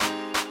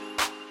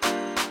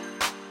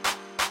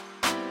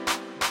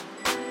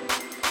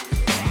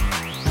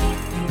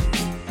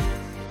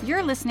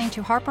You're listening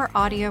to Harper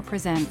Audio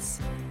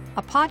Presents,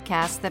 a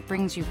podcast that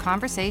brings you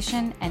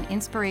conversation and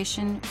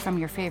inspiration from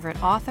your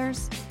favorite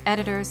authors,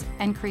 editors,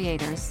 and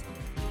creators,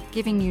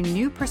 giving you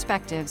new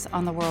perspectives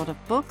on the world of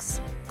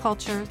books,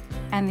 culture,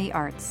 and the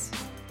arts.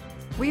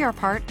 We are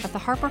part of the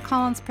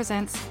HarperCollins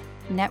Presents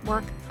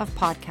network of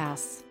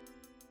podcasts.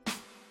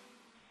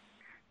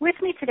 With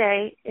me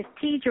today is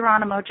T.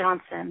 Geronimo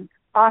Johnson,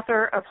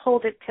 author of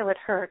Hold It Till It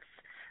Hurts,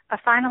 a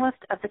finalist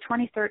of the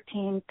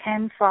 2013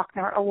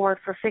 PEN/Faulkner Award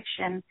for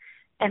Fiction,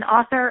 and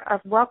author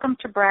of Welcome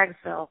to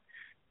Braggsville,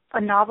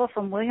 a novel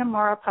from William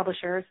Morrow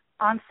Publishers,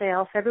 on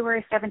sale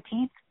February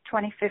 17th,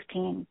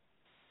 2015.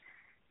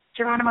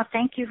 Geronimo,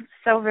 thank you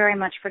so very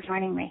much for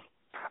joining me.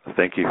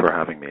 Thank you for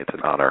having me. It's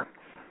an honor.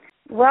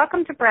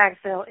 Welcome to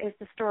Braggsville is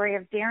the story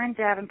of Darren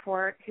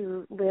Davenport,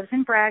 who lives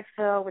in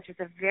Braggsville, which is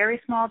a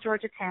very small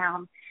Georgia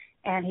town,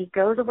 and he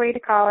goes away to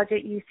college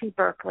at UC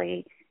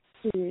Berkeley.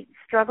 He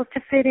struggles to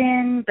fit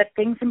in, but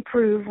things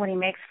improve when he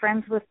makes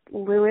friends with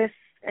Lewis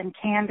and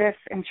Candace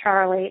and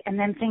Charlie, and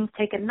then things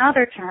take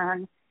another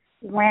turn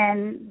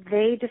when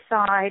they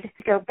decide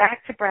to go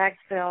back to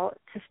Braggsville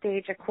to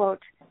stage a,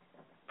 quote,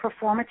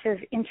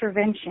 performative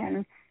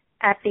intervention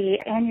at the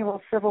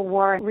annual Civil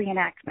War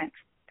reenactment.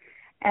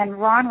 And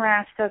Ron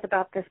Rash says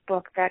about this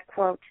book that,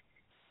 quote,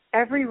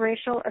 every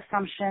racial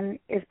assumption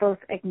is both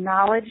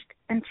acknowledged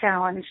and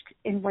challenged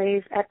in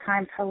ways at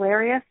times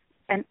hilarious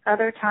and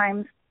other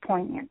times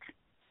poignant.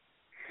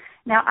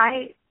 Now,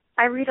 I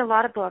read a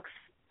lot of books,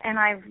 and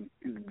I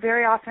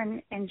very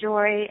often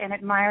enjoy and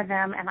admire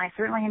them, and I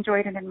certainly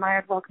enjoyed and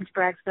admired Welcome to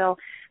Braggsville,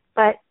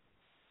 but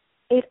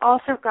it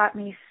also got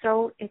me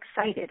so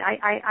excited.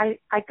 I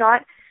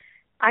got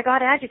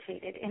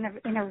agitated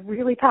in a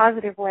really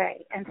positive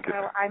way, and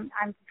so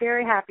I'm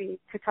very happy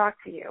to talk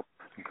to you.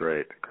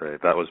 Great.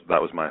 That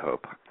was my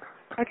hope.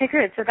 Okay,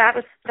 good. So that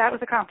was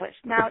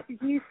accomplished. Now,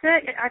 you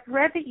said, I've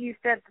read that you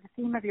said the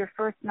theme of your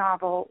first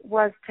novel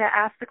was to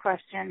ask the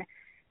question,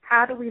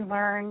 how do we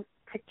learn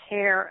to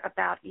care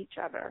about each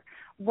other?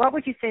 What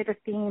would you say the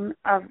theme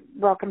of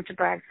Welcome to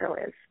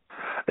Braggsville is?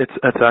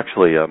 It's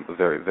actually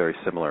very, very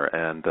similar,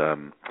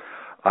 and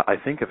I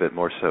think of it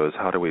more so as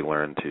how do we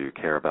learn to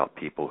care about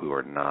people who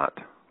are not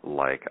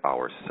like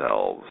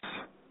ourselves,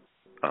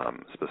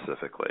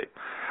 specifically.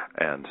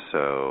 And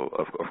so,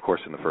 of course,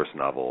 in the first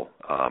novel,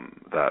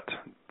 that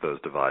those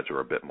divides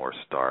were a bit more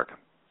stark,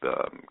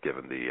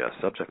 given the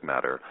subject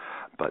matter.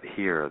 But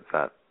here,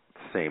 that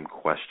same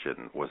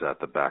question was at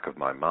the back of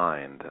my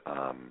mind,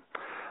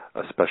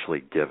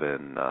 especially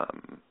given,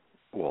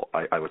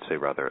 I would say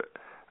rather,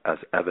 as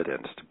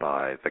evidenced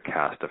by the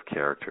cast of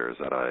characters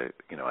that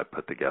I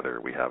put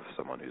together. We have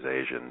someone who's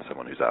Asian,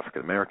 someone who's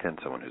African American,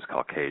 someone who's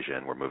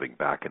Caucasian. We're moving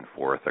back and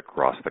forth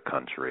across the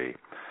country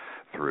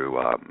through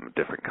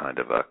different kind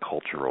of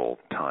cultural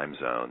time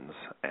zones,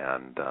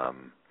 and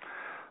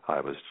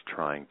I was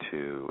trying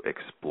to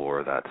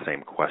explore that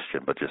same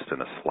question, but just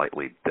in a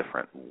slightly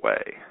different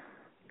way.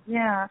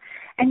 Yeah,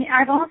 and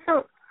I've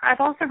also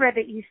read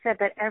that you said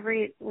that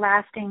every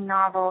lasting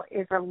novel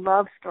is a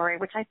love story,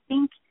 which I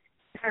think,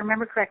 if I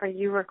remember correctly,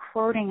 you were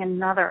quoting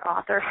another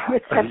author who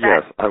had said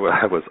that. Yes, I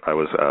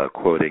was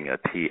quoting a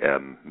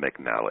T.M.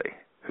 McNally,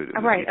 who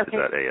teaches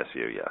at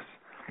ASU, yes.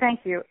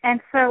 Thank you.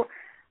 And so,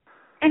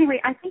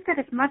 anyway, I think that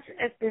as much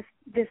as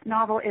this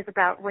novel is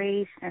about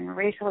race and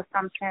racial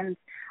assumptions,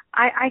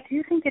 I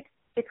do think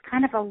it's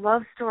kind of a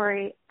love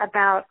story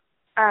about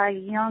a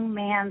young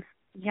man's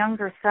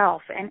younger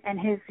self and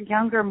his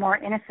younger, more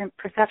innocent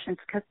perceptions,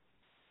 because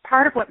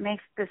part of what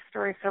makes this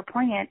story so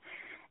poignant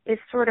is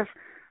sort of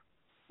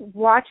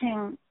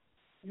watching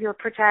your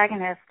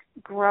protagonist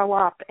grow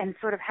up and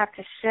sort of have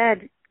to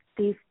shed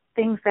these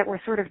things that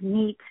were sort of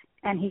neat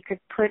and he could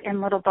put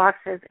in little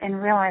boxes and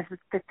realize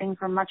that things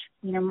were much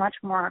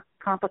more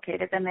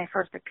complicated than they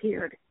first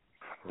appeared.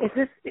 Is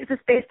this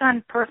based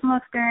on personal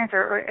experience,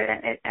 or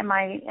am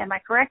I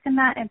correct in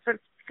that and sort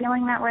of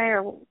feeling that way,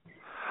 or?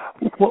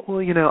 Well,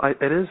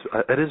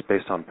 it is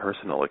based on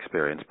personal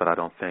experience, but I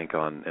don't think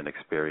on an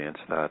experience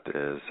that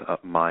is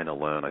mine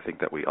alone. I think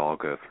that we all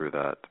go through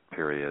that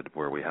period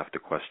where we have to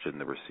question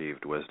the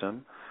received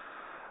wisdom,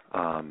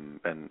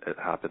 and it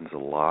happens a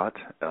lot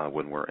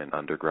when we're in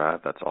undergrad.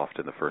 That's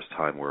often the first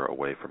time we're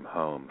away from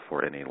home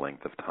for any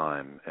length of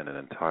time in an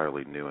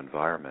entirely new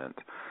environment.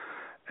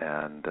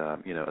 And,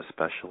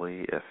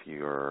 especially if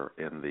you're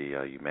in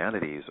the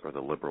humanities or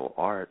the liberal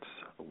arts,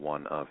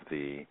 one of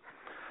the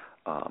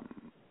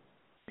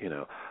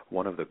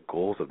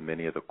goals of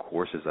many of the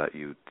courses that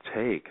you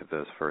take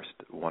those first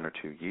 1 or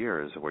 2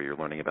 years where you're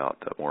learning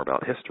more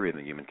about history and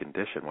the human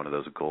condition, one of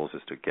those goals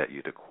is to get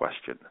you to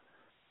question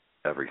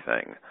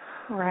everything,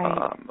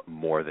 right,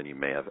 more than you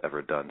may have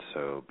ever done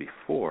so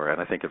before.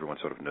 And I think everyone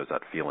sort of knows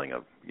that feeling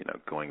of,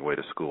 going away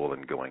to school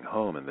and going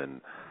home and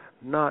then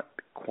not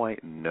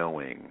quite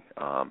knowing,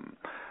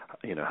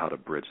 how to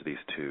bridge these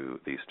two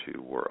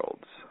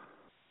worlds.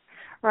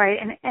 Right,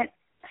 and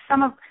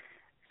some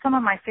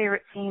of my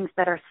favorite scenes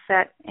that are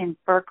set in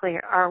Berkeley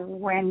are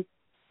when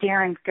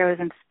Darren goes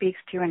and speaks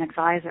to an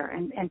advisor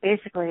and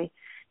basically,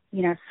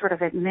 sort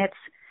of admits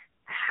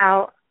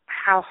how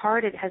how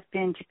hard it has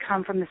been to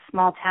come from the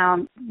small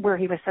town where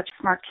he was such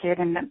a smart kid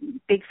and a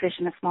big fish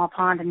in a small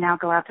pond, and now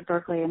go out to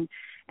Berkeley and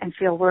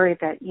feel worried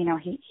that,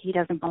 he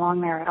doesn't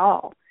belong there at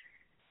all.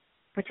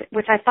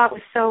 Which I thought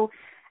was so,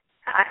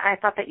 I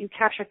thought that you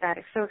captured that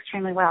so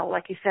extremely well,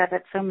 like you said,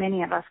 that so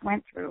many of us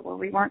went through, where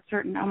we weren't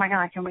certain, oh my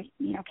God, can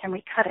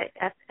we cut it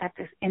at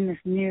this, in this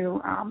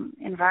new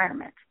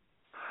environment?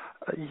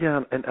 Yeah,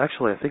 and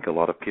actually I think a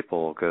lot of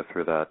people go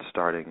through that,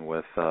 starting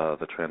with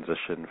the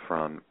transition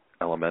from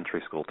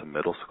elementary school to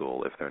middle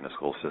school, if they're in a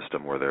school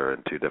system where they're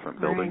in two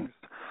different buildings.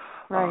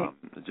 Right.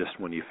 Just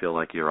when you feel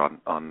like you're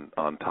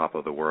on top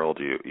of the world,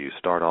 you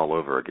start all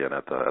over again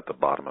at the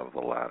bottom of the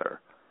ladder.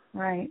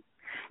 Right.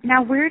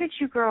 Now, where did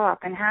you grow up,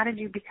 and how did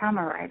you become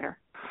a writer?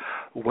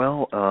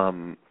 Well,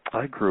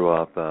 I grew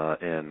up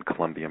in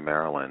Columbia,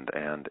 Maryland,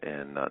 and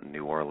in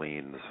New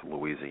Orleans,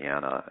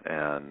 Louisiana,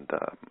 and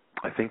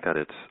I think that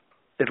it's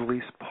at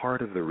least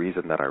part of the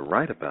reason that I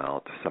write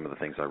about some of the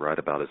things I write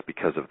about is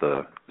because of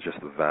the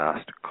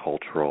vast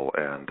cultural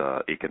and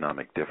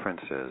economic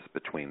differences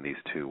between these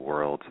two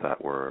worlds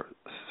that were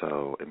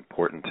so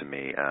important to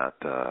me at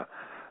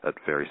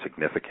very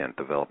significant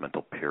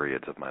developmental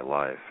periods of my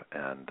life.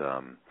 And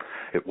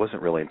it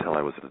wasn't really until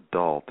I was an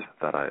adult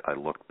that I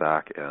looked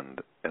back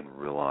and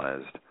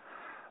realized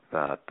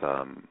that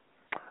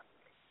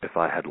if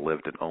I had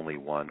lived in only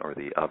one or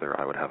the other,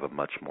 I would have a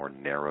much more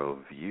narrow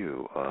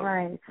view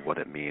of what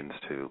it means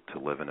to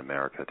live in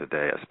America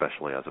today,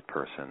 especially as a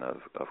person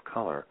of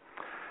color.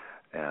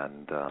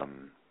 And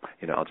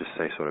I'll just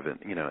say sort of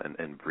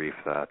in brief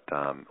that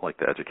like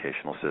the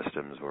educational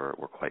systems were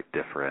quite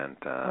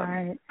different.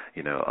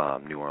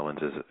 New Orleans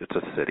it's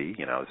a city.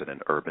 I was in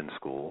an urban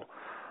school.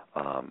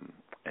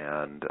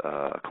 And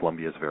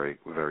Columbia is very,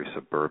 very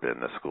suburban.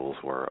 The schools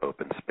were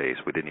open space.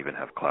 We didn't even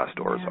have class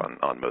doors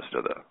on most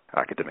of the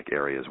academic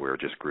areas. We were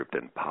just grouped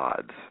in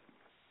pods.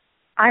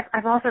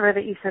 I've also read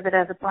that you said that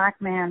as a black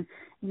man,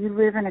 you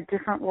live in a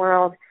different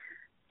world,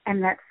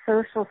 and that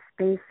social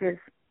spaces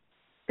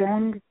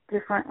bend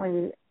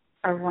differently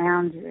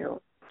around you.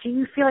 Do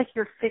you feel like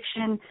your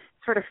fiction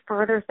sort of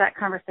furthers that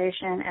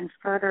conversation and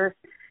furthers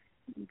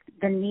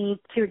the need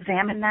to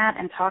examine that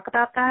and talk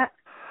about that?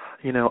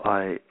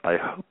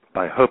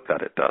 I hope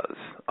that it does.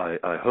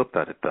 I hope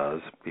that it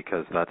does,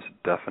 because that's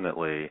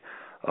definitely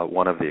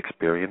one of the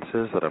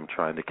experiences that I'm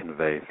trying to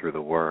convey through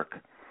the work.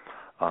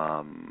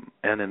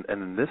 And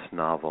in this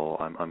novel,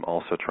 I'm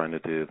also trying to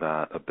do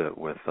that a bit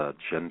with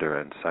gender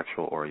and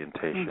sexual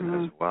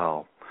orientation as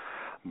well.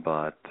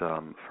 But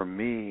for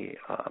me,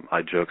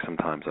 I joke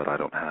sometimes that I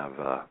don't have,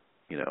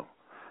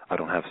 I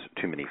don't have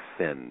too many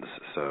fins,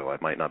 so I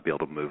might not be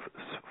able to move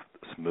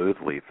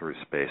smoothly through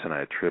space, and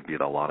I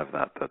attribute a lot of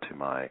that to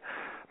my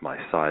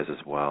size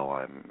as well.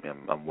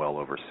 I'm well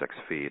over 6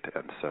 feet,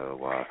 and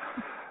so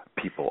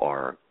people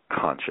are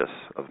conscious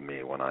of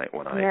me when I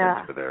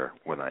enter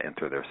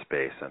their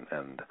space,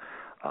 and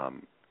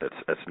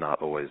it's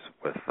not always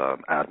with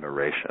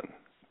admiration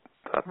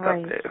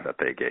that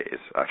they gaze.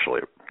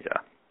 Actually, yeah.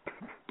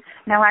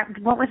 Now,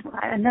 what was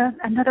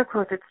another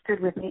quote that stood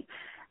with me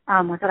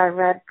was that I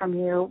read from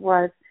you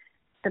was,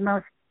 the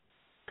most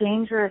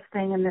dangerous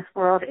thing in this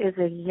world is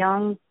a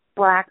young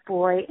black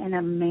boy in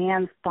a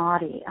man's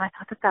body. And I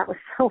thought that was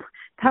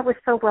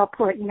so well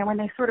put. When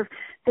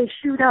they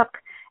shoot up,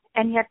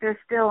 and yet they're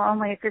still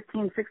only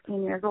 15,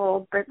 16 years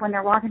old, but when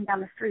they're walking down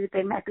the street,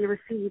 they might be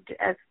received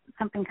as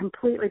something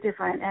completely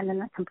different and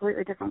in a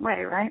completely different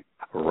way, right?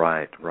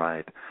 Right.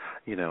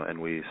 And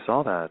we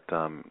saw that,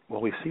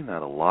 we've seen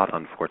that a lot,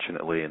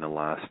 unfortunately, in the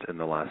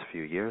last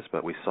few years,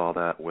 but we saw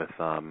that with,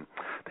 I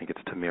think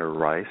it's Tamir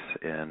Rice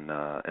in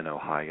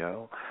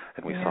Ohio,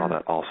 and we saw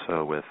that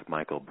also with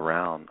Michael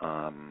Brown.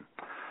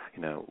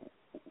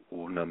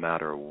 No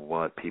matter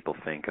what people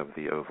think of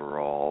the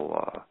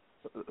overall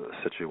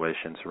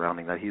situation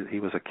surrounding that, he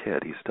was a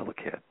kid. He's still a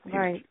kid. He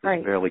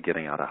was barely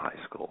getting out of high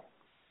school.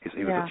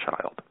 He was a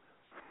child.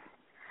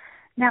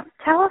 Now,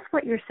 tell us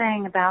what you're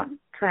saying about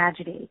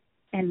tragedy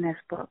in this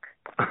book.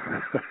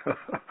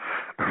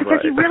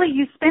 Because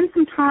you spend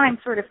some time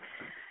sort of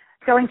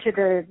going to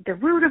the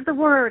root of the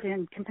word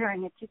and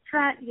comparing it to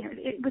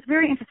it was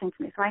very interesting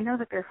to me, so I know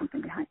that there's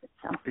something behind it.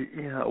 So.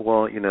 Yeah,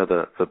 well,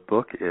 the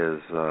book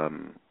is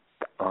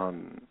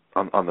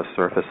on the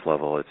surface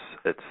level,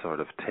 it's sort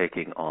of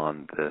taking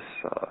on this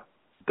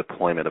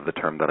deployment of the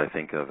term that I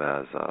think of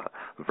as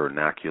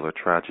vernacular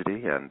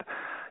tragedy, and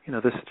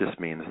this just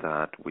means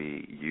that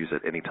we use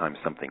it anytime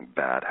something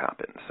bad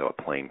happens. So a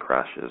plane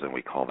crashes, and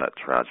we call that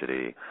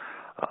tragedy.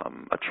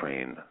 A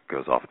train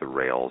goes off the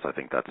rails. I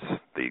think that's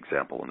the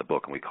example in the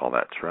book, and we call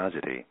that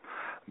tragedy.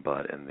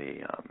 But in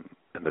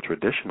the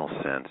traditional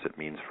sense, it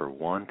means for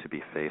one to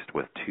be faced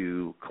with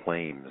two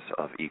claims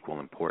of equal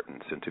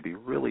importance and to be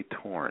really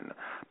torn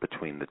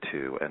between the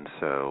two. And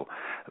so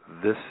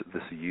this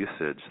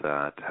usage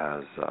that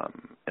has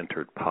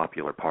entered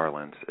popular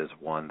parlance is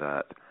one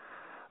that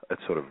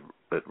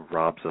it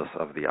robs us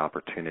of the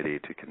opportunity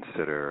to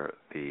consider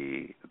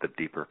the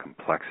deeper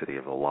complexity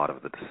of a lot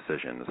of the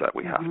decisions that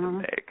we have to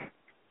make.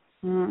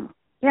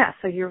 Yeah,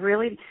 so you're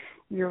really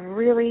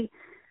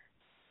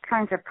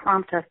trying to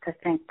prompt us to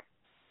think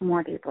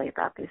more deeply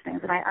about these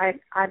things. And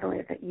I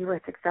believe that you were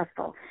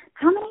successful.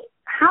 Tell me,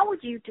 how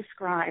would you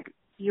describe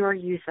your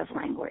use of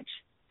language?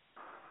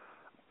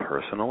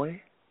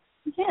 Personally?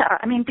 Yeah,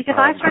 I mean, because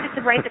I started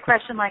to write the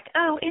question like,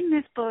 oh, in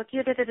this book,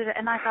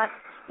 and I thought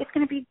it's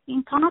going to be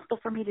impossible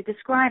for me to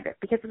describe it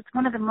because it's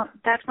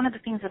that's one of the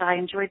things that I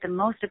enjoyed the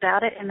most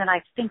about it, and that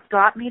I think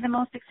got me the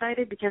most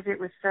excited because it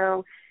was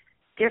so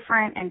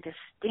different and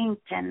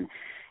distinct, and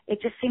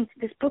it just seemed,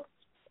 this book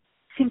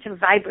seemed to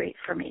vibrate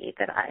for me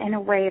in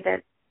a way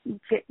that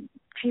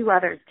few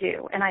others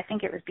do, and I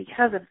think it was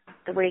because of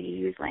the way you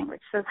use language.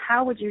 So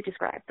how would you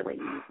describe the way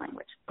you use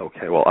language?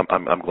 Okay, well,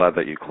 I'm glad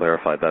that you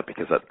clarified that,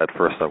 because at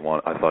first I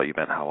thought you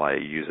meant how I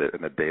use it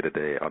on a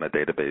day-to-day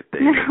basis,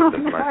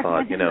 and I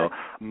thought,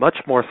 much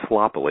more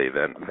sloppily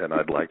than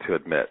I'd like to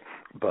admit.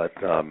 But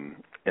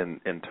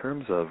in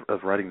terms of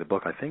writing the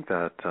book, I think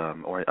that,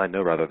 or I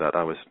know rather that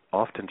I was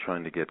often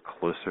trying to get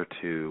closer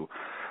to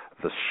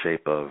the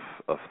shape of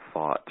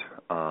thought.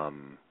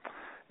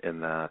 In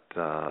that,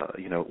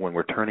 when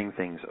we're turning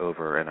things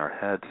over in our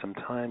head,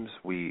 sometimes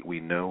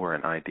we know where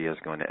an idea is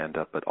going to end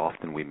up, but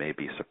often we may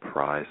be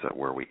surprised at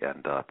where we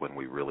end up when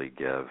we really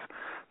give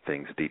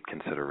things deep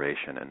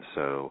consideration. And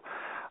so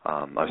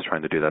I was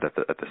trying to do that at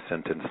the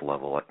sentence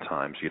level at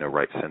times,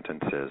 write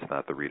sentences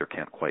that the reader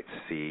can't quite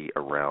see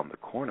around the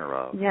corner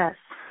of. Yes.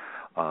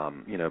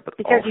 But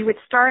because also, you would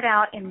start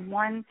out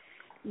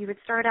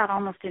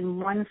almost in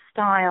one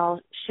style,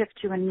 shift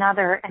to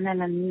another, and then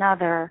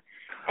another.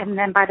 And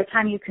then by the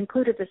time you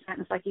concluded the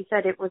sentence, like you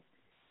said, it was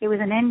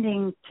an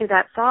ending to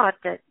that thought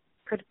that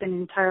could have been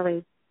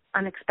entirely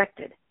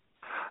unexpected.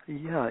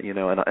 Yeah,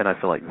 and I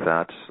feel like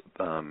that's,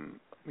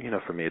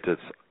 for me,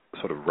 it's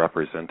sort of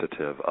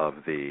representative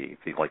of the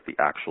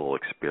actual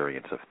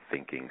experience of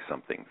thinking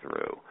something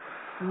through.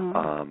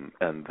 Mm-hmm.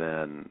 And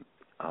then,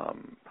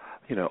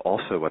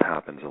 also what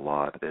happens a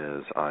lot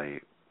is I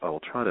will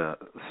try to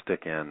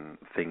stick in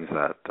things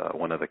that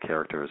one of the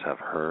characters have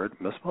heard.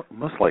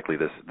 Most likely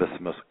this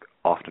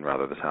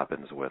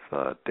happens with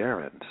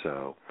Darren.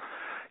 So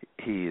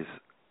he's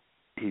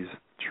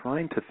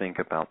trying to think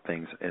about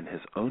things in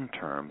his own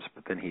terms,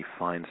 but then he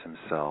finds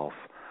himself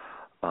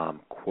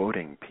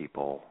quoting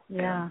people.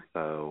 Yeah. And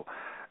so,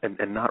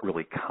 and not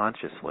really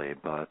consciously,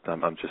 but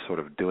I'm just sort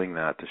of doing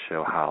that to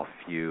show how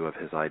few of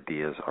his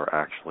ideas are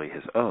actually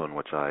his own,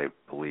 which I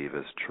believe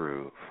is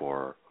true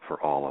for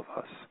all of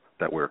us.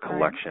 That we're a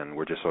collection. Right.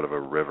 We're just sort of a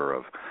river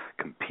of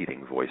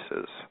competing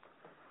voices.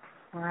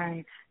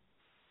 Right.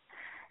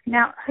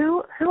 Now,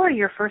 who are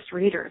your first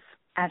readers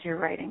as you're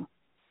writing?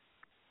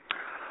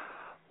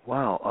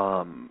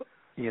 Wow,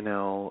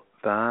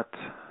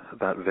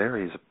 that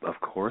varies. Of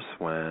course,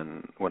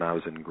 when I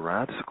was in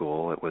grad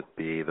school, it would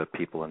be the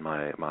people in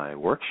my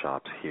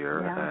workshops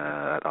here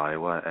at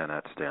Iowa and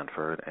at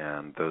Stanford,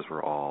 and those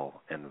were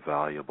all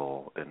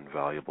invaluable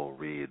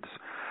reads.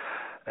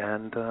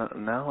 And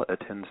now it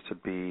tends to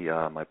be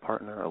my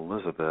partner,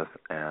 Elizabeth,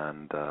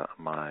 and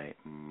my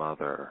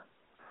mother.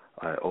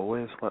 I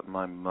always let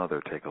my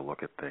mother take a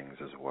look at things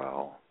as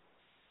well.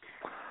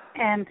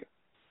 And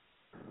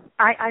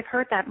I've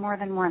heard that more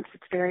than once.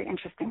 It's very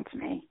interesting to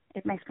me.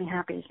 It makes me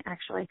happy,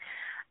 actually,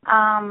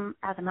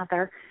 as a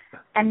mother.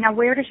 And now,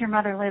 where does your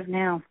mother live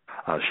now?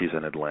 She's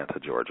in Atlanta,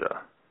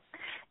 Georgia.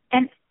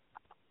 And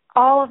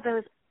all of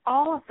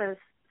those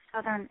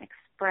Southern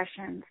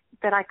expressions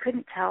that I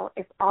couldn't tell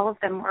if all of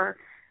them were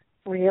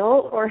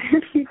real or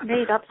if you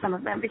made up some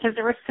of them, because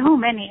there were so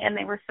many and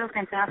they were so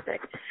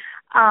fantastic.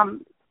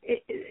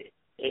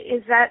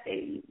 Is that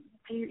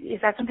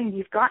something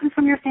you've gotten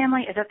from your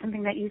family? Is that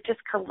something that you've just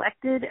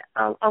collected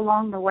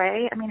along the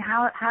way? I mean,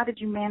 how did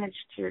you manage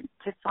to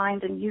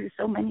find and use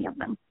so many of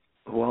them?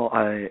 Well,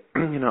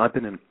 I've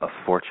been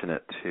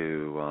fortunate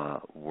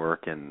to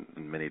work in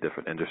many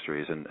different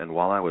industries, and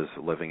while I was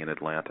living in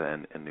Atlanta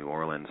and in New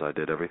Orleans, I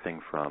did everything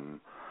from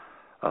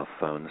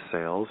phone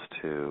sales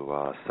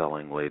to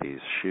selling ladies'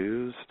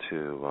 shoes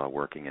to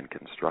working in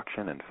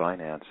construction and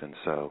finance, and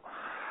so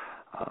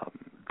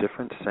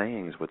different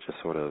sayings would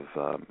just sort of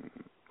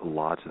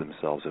lodge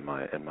themselves in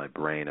my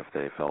brain if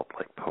they felt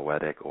like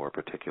poetic or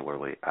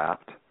particularly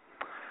apt.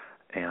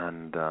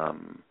 And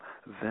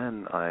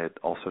then I'd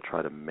also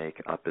try to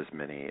make up as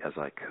many as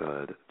I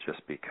could,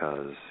 just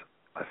because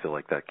I feel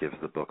like that gives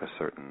the book a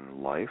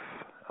certain life.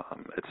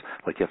 It's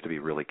like you have to be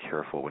really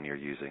careful when you're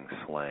using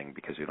slang,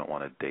 because you don't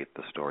want to date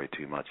the story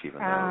too much, even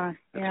though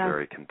it's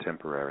very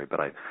contemporary. But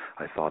I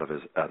thought of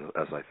it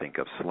as I think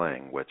of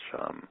slang, which,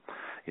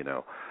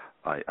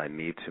 I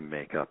need to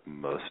make up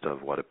most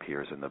of what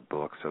appears in the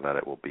book so that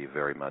it will be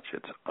very much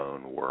its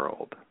own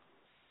world.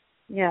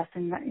 Yes,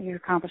 and you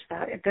accomplished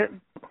that.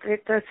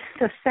 The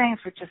sayings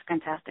were just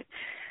fantastic.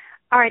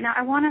 All right, now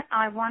I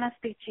want to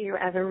speak to you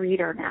as a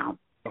reader now.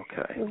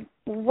 Okay.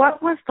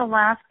 What was the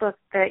last book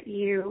that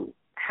you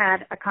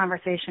had a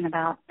conversation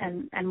about,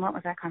 and what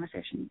was that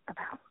conversation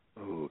about?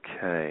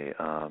 Okay.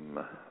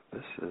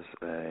 This is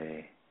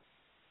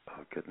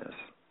goodness.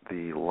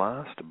 The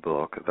last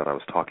book that I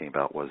was talking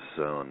about was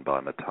Zone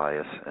by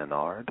Matthias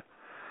Enard.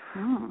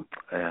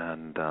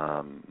 And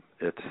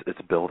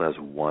it's billed as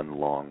one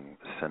long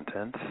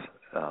sentence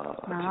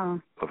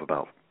of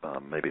about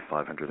maybe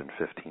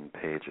 515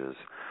 pages,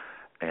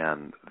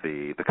 and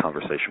the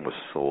conversation was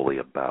solely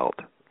about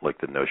like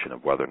the notion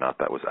of whether or not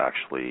that was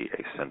actually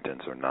a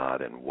sentence or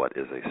not, and what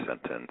is a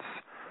sentence.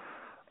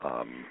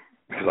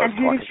 Because I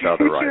was talking to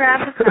other writers. Who did you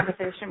have this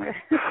conversation with?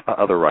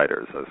 Other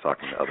writers. I was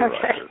talking to other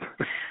writers.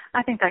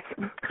 I think that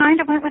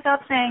kind of went without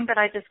saying, but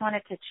I just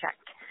wanted to check.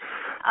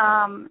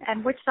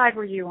 And which side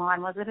were you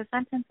on? Was it a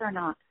sentence or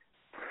not?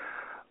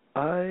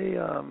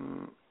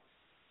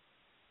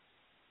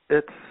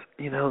 It's,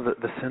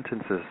 the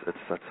sentence is,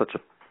 that's such a,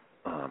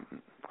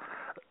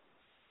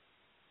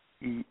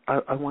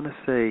 I want to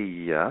say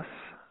yes,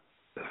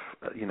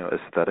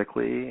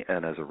 aesthetically,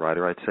 and as a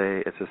writer I'd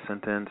say it's a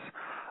sentence.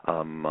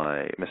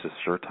 My Mrs.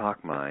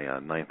 Shertock, my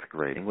ninth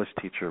grade English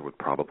teacher, would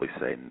probably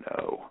say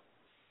no.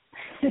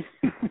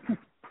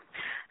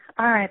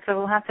 All right, so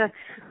we'll have to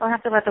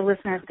let the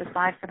listeners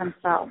decide for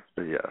themselves.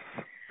 Yes.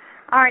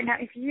 All right, now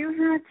if you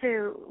had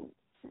to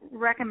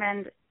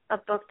recommend a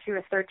book to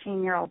a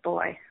 13-year-old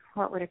boy,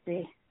 what would it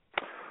be?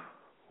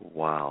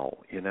 Wow,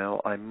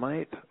 I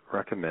might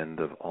recommend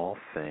of all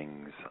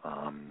things,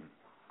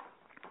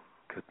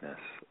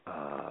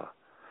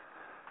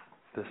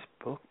 this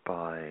book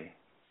by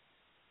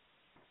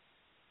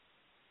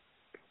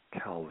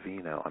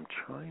Calvino. I'm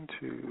trying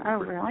to. Oh,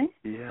 really?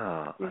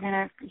 Yeah. You're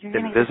gonna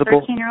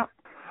Invisible. 13-year-old.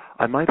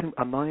 I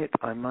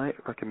might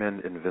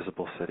recommend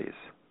Invisible Cities.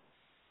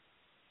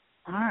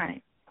 All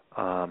right.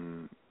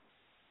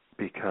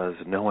 Because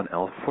no one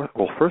else.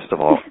 First of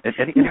all,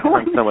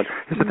 anytime someone.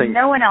 Here's the thing.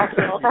 No one else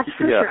will. That's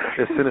for yeah.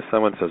 Sure. As soon as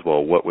someone says,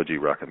 "Well, what would you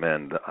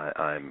recommend?"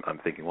 I'm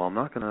thinking, well, I'm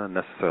not going to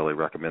necessarily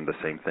recommend the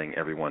same thing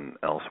everyone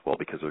else will,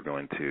 because they're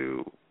going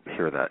to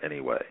hear that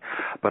anyway.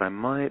 But I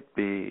might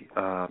be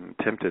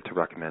tempted to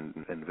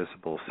recommend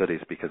Invisible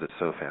Cities because it's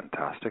so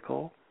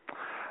fantastical.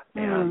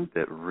 And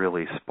it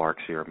really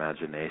sparks your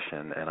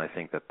imagination, and I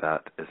think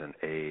that is an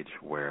age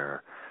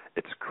where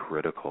it's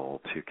critical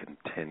to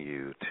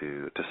continue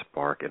to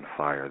spark and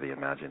fire the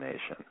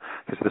imagination.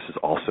 Because this is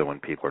also when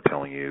people are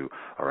telling you,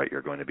 all right,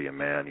 you're going to be a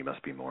man, you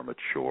must be more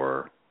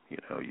mature,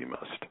 you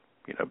must,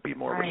 be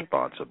more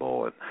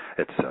responsible, and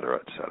et cetera,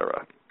 et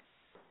cetera.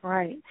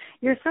 Right.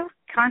 You're so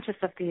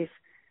conscious of these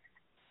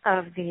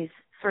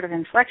sort of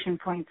inflection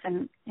points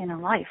in a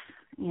life.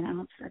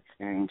 It's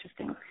very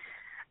interesting.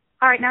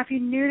 All right, now if you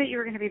knew that you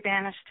were going to be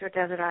banished to a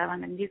desert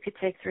island and you could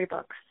take 3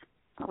 books,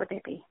 what would they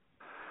be?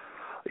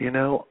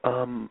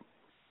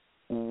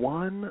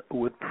 One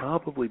would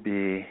probably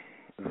be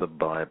the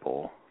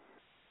Bible,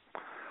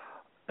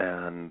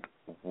 and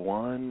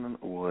one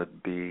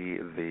would be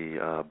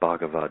the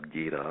Bhagavad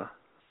Gita.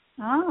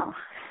 Oh.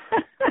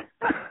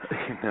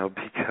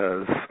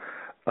 Because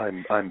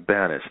I'm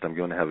banished. I'm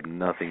going to have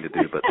nothing to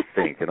do but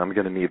think, and I'm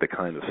going to need the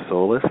kind of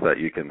solace that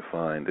you can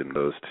find in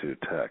those 2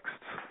 texts.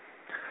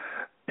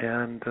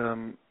 And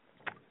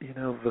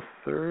the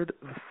third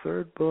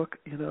book,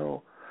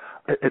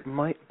 it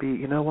might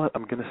be, what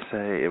I'm going to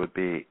say, it would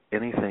be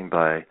anything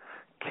by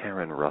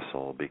Karen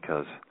Russell,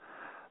 because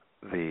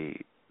the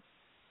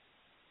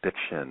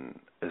diction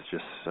is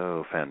just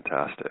so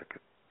fantastic,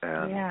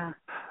 and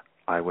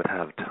I would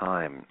have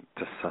time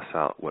to suss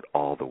out what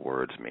all the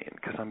words mean,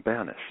 because I'm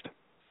banished.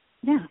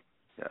 Yeah.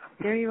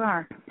 There you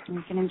are.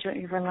 You can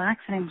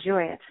relax and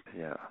enjoy it.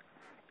 Yeah.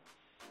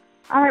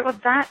 All right, well,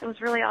 that was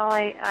really all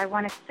I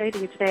wanted to say to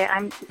you today.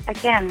 I'm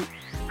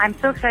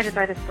so excited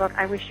by this book.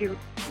 I wish you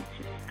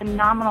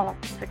phenomenal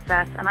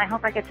success, and I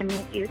hope I get to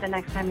meet you the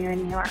next time you're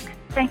in New York.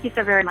 Thank you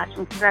so very much,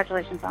 and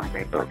congratulations on a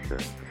great book.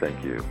 Okay,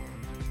 thank you.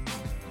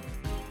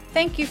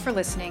 Thank you for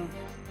listening.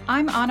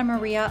 I'm Anna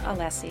Maria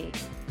Alessi,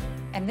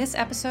 and this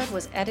episode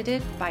was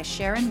edited by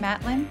Sharon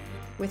Matlin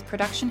with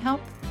production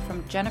help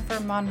from Jennifer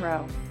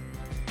Monroe.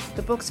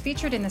 The books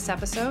featured in this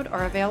episode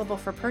are available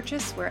for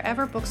purchase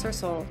wherever books are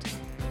sold.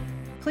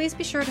 Please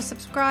be sure to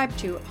subscribe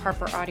to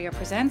Harper Audio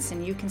Presents,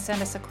 and you can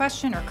send us a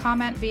question or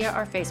comment via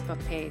our Facebook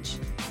page.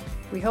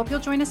 We hope you'll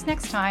join us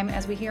next time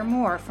as we hear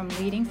more from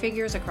leading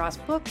figures across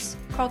books,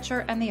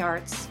 culture, and the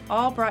arts,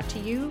 all brought to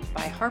you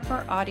by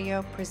Harper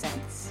Audio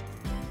Presents.